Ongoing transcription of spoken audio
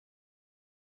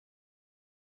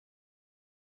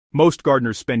Most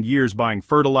gardeners spend years buying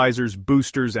fertilizers,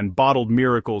 boosters, and bottled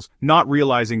miracles, not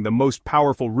realizing the most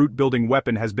powerful root-building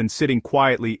weapon has been sitting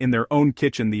quietly in their own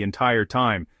kitchen the entire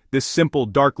time. This simple,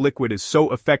 dark liquid is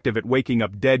so effective at waking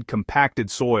up dead,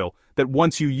 compacted soil that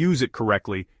once you use it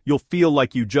correctly, you'll feel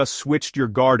like you just switched your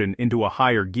garden into a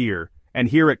higher gear. And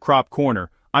here at Crop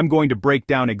Corner, I'm going to break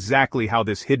down exactly how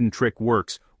this hidden trick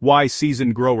works, why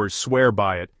seasoned growers swear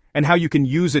by it, and how you can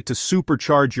use it to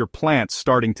supercharge your plants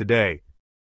starting today.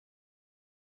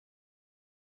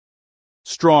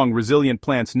 Strong, resilient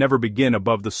plants never begin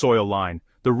above the soil line.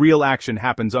 The real action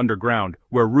happens underground,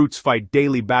 where roots fight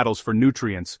daily battles for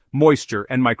nutrients, moisture,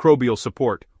 and microbial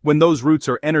support. When those roots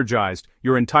are energized,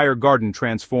 your entire garden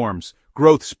transforms.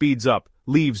 Growth speeds up,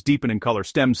 leaves deepen in color,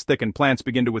 stems thicken, plants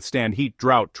begin to withstand heat,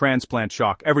 drought, transplant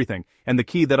shock, everything. And the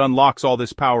key that unlocks all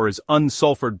this power is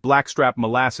unsulfured blackstrap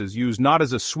molasses, used not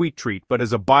as a sweet treat but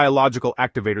as a biological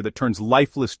activator that turns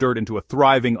lifeless dirt into a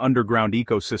thriving underground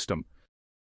ecosystem.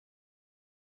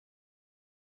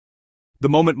 The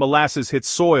moment molasses hits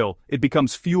soil, it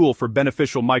becomes fuel for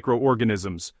beneficial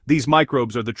microorganisms. These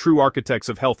microbes are the true architects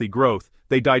of healthy growth.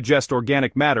 They digest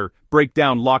organic matter, break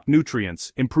down locked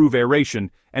nutrients, improve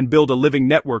aeration, and build a living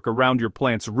network around your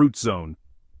plant's root zone.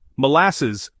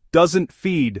 Molasses doesn't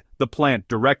feed the plant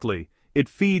directly. It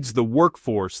feeds the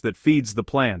workforce that feeds the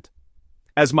plant.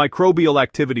 As microbial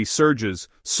activity surges,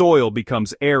 soil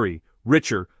becomes airy,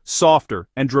 richer, softer,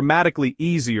 and dramatically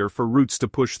easier for roots to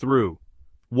push through.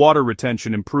 Water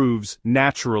retention improves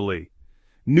naturally.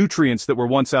 Nutrients that were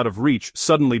once out of reach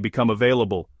suddenly become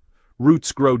available.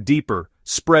 Roots grow deeper,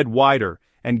 spread wider,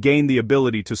 and gain the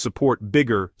ability to support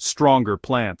bigger, stronger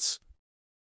plants.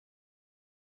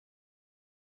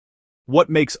 What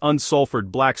makes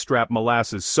unsulfured blackstrap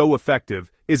molasses so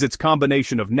effective is its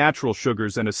combination of natural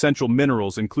sugars and essential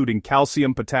minerals including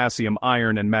calcium, potassium,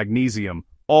 iron, and magnesium,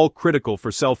 all critical for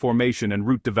cell formation and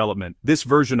root development. This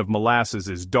version of molasses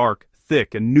is dark,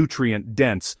 thick, and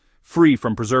nutrient-dense, free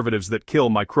from preservatives that kill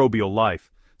microbial life.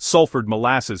 Sulfured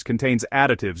molasses contains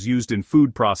additives used in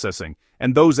food processing,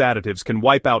 and those additives can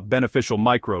wipe out beneficial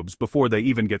microbes before they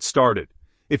even get started.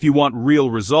 If you want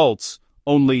real results,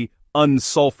 only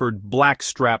unsulfured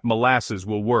blackstrap molasses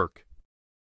will work.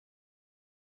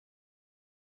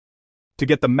 To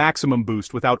get the maximum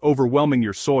boost without overwhelming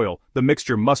your soil, the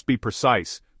mixture must be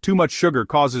precise. Too much sugar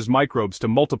causes microbes to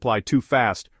multiply too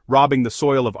fast, robbing the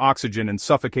soil of oxygen and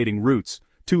suffocating roots.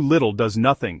 Too little does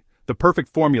nothing. The perfect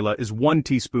formula is 1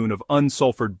 teaspoon of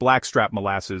unsulfured blackstrap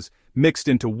molasses mixed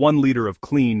into 1 liter of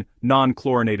clean,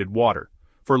 non-chlorinated water.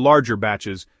 For larger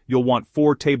batches, you'll want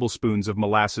 4 tablespoons of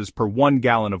molasses per 1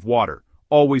 gallon of water.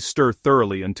 Always stir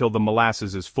thoroughly until the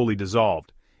molasses is fully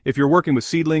dissolved. If you're working with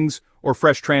seedlings or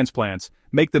fresh transplants,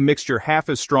 make the mixture half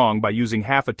as strong by using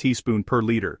half a teaspoon per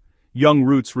liter. Young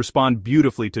roots respond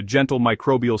beautifully to gentle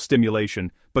microbial stimulation,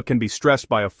 but can be stressed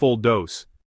by a full dose.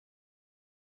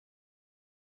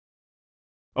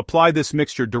 Apply this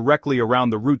mixture directly around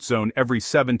the root zone every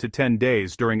 7 to 10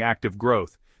 days during active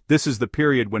growth. This is the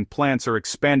period when plants are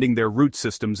expanding their root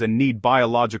systems and need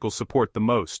biological support the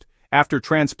most. After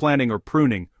transplanting or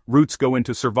pruning, roots go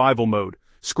into survival mode,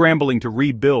 scrambling to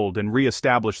rebuild and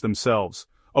re-establish themselves.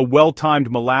 A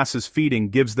well-timed molasses feeding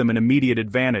gives them an immediate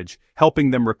advantage,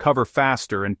 helping them recover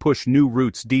faster and push new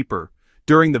roots deeper.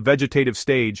 During the vegetative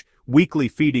stage, weekly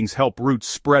feedings help roots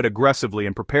spread aggressively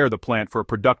and prepare the plant for a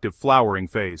productive flowering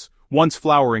phase. Once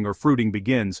flowering or fruiting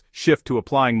begins, shift to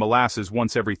applying molasses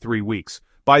once every 3 weeks.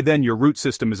 By then your root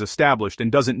system is established and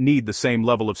doesn't need the same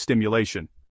level of stimulation.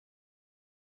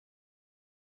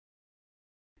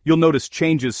 You'll notice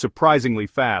changes surprisingly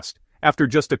fast. After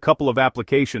just a couple of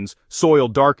applications, soil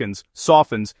darkens,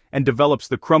 softens, and develops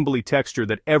the crumbly texture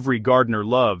that every gardener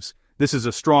loves. This is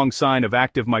a strong sign of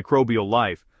active microbial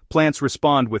life. Plants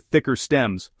respond with thicker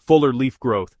stems, fuller leaf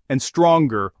growth, and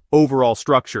stronger overall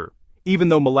structure. Even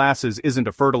though molasses isn't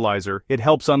a fertilizer, it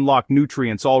helps unlock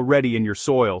nutrients already in your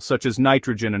soil, such as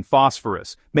nitrogen and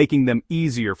phosphorus, making them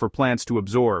easier for plants to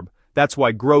absorb. That's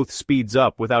why growth speeds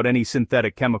up without any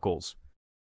synthetic chemicals.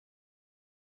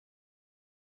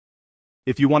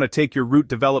 If you want to take your root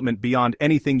development beyond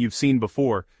anything you've seen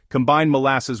before, combine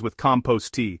molasses with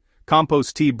compost tea.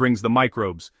 Compost tea brings the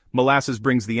microbes, molasses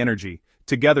brings the energy.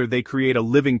 Together they create a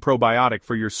living probiotic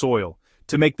for your soil.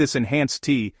 To make this enhanced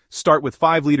tea, start with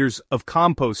 5 liters of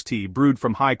compost tea brewed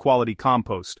from high-quality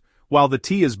compost. While the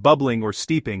tea is bubbling or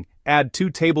steeping, add 2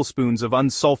 tablespoons of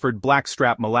unsulfured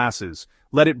blackstrap molasses.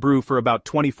 Let it brew for about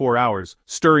 24 hours,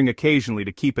 stirring occasionally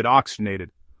to keep it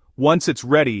oxygenated. Once it's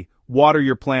ready, water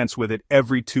your plants with it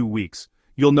every 2 weeks.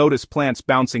 You'll notice plants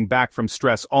bouncing back from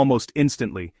stress almost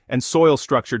instantly, and soil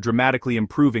structure dramatically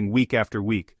improving week after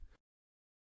week.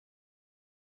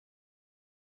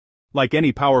 Like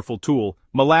any powerful tool,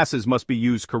 molasses must be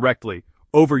used correctly.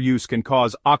 Overuse can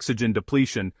cause oxygen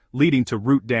depletion, leading to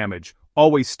root damage.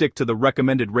 Always stick to the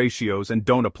recommended ratios and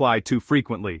don't apply too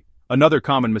frequently. Another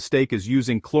common mistake is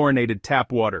using chlorinated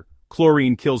tap water.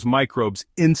 Chlorine kills microbes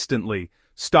instantly,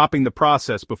 stopping the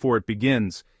process before it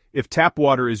begins. If tap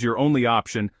water is your only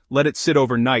option, let it sit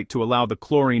overnight to allow the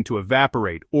chlorine to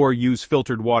evaporate, or use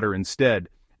filtered water instead.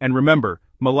 And remember,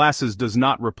 molasses does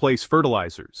not replace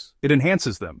fertilizers. It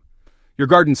enhances them. Your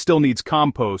garden still needs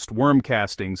compost, worm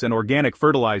castings, and organic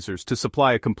fertilizers to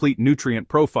supply a complete nutrient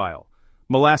profile.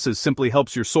 Molasses simply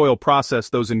helps your soil process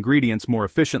those ingredients more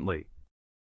efficiently.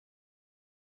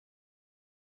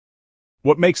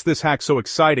 What makes this hack so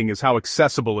exciting is how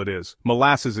accessible it is.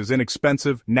 Molasses is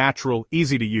inexpensive, natural,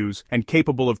 easy to use, and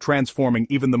capable of transforming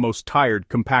even the most tired,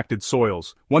 compacted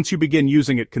soils. Once you begin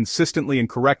using it consistently and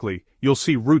correctly, you'll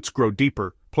see roots grow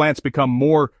deeper, plants become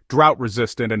more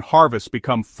drought-resistant, and harvests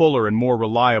become fuller and more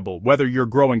reliable. Whether you're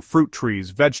growing fruit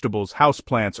trees, vegetables,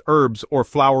 houseplants, herbs, or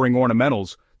flowering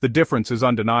ornamentals, the difference is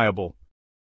undeniable.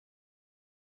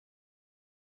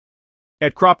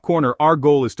 At Crop Corner, our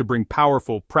goal is to bring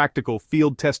powerful, practical,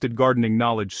 field-tested gardening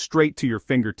knowledge straight to your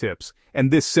fingertips, and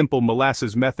this simple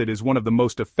molasses method is one of the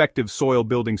most effective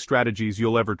soil-building strategies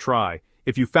you'll ever try.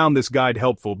 If you found this guide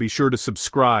helpful, be sure to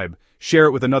subscribe, share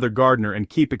it with another gardener, and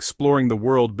keep exploring the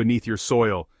world beneath your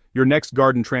soil. Your next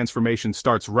garden transformation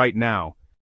starts right now.